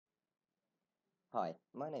Hi,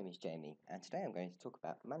 my name is Jamie, and today I'm going to talk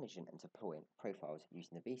about managing and deploying profiles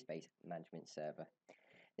using the VSpace Management Server.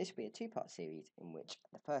 This will be a two-part series in which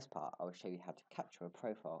the first part I will show you how to capture a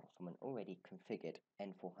profile from an already configured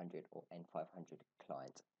N400 or N500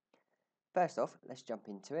 client. First off, let's jump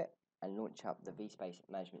into it and launch up the VSpace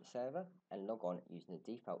Management Server and log on using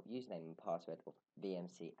the default username and password of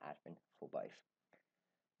VMC admin for both.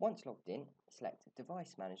 Once logged in, select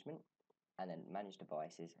Device Management and then Manage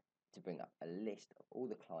Devices to bring up a list of all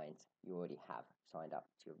the clients you already have signed up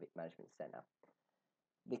to your Management Center.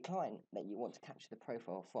 The client that you want to capture the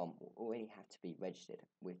profile from will already have to be registered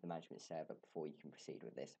with the Management Server before you can proceed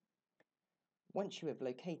with this. Once you have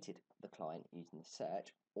located the client using the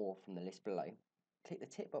search or from the list below, click the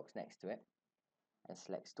tick box next to it and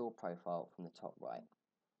select Store Profile from the top right.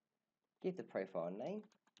 Give the profile a name,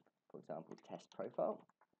 for example, Test Profile.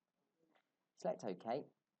 Select OK,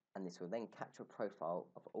 and this will then capture a profile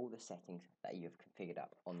of all the settings that you have configured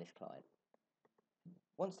up on this client.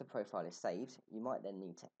 Once the profile is saved, you might then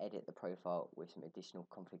need to edit the profile with some additional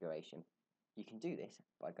configuration. You can do this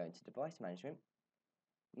by going to Device Management,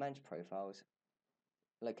 Manage Profiles,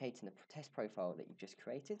 locating the test profile that you've just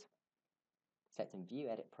created, selecting View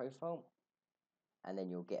Edit Profile, and then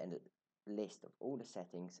you'll get a list of all the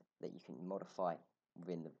settings that you can modify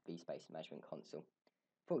within the VSpace Management Console.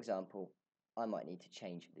 For example, I might need to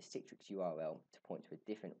change the Citrix URL to point to a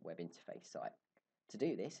different web interface site. To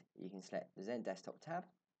do this, you can select the Zen Desktop tab,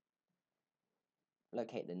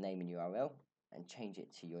 locate the name and URL, and change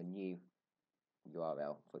it to your new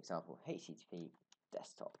URL, for example, HTTP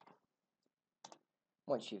desktop.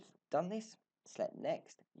 Once you've done this, select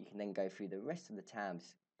Next. You can then go through the rest of the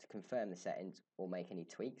tabs to confirm the settings or make any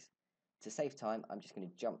tweaks. To save time, I'm just going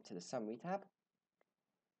to jump to the Summary tab.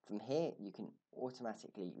 From here, you can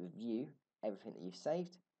automatically review everything that you've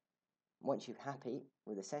saved. Once you're happy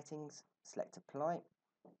with the settings, select Apply,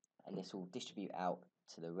 and this will distribute out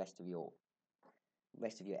to the rest of your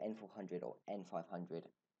N400 or N500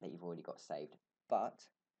 that you've already got saved. But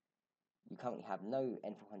you currently have no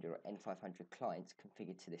N400 or N500 clients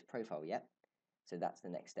configured to this profile yet, so that's the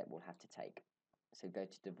next step we'll have to take. So go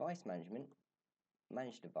to Device Management,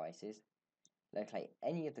 Manage Devices, locate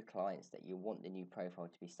any of the clients that you want the new profile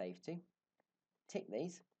to be saved to, tick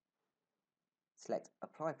these, select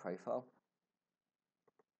Apply Profile.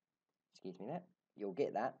 Excuse me there. You'll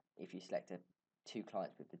get that if you select two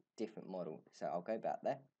clients with a different model. So I'll go back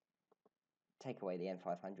there, take away the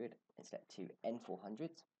N500 and select two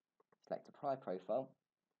N400s, select Apply Profile,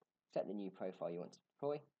 select the new profile you want to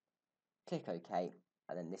deploy, click OK,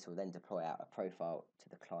 and then this will then deploy out a profile to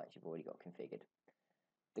the clients you've already got configured.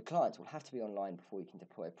 The clients will have to be online before you can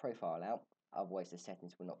deploy a profile out, otherwise the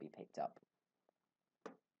settings will not be picked up.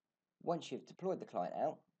 Once you've deployed the client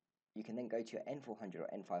out, you can then go to your N400 or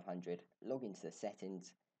N500, log into the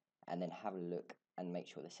settings, and then have a look and make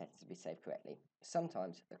sure the settings will be saved correctly.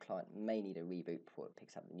 Sometimes the client may need a reboot before it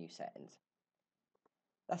picks up the new settings.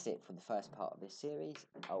 That's it for the first part of this series.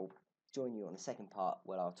 I'll join you on the second part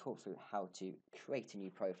where I'll talk through how to create a new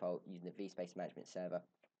profile using the VSpace Management Server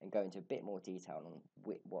and go into a bit more detail on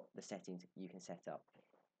what the settings you can set up.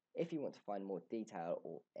 If you want to find more detail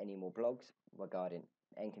or any more blogs regarding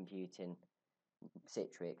NComputing,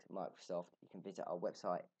 Citrix, Microsoft, you can visit our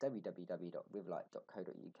website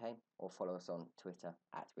www.riverlite.co.uk or follow us on Twitter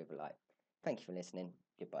 @Riverlite. Thank you for listening.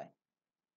 Goodbye.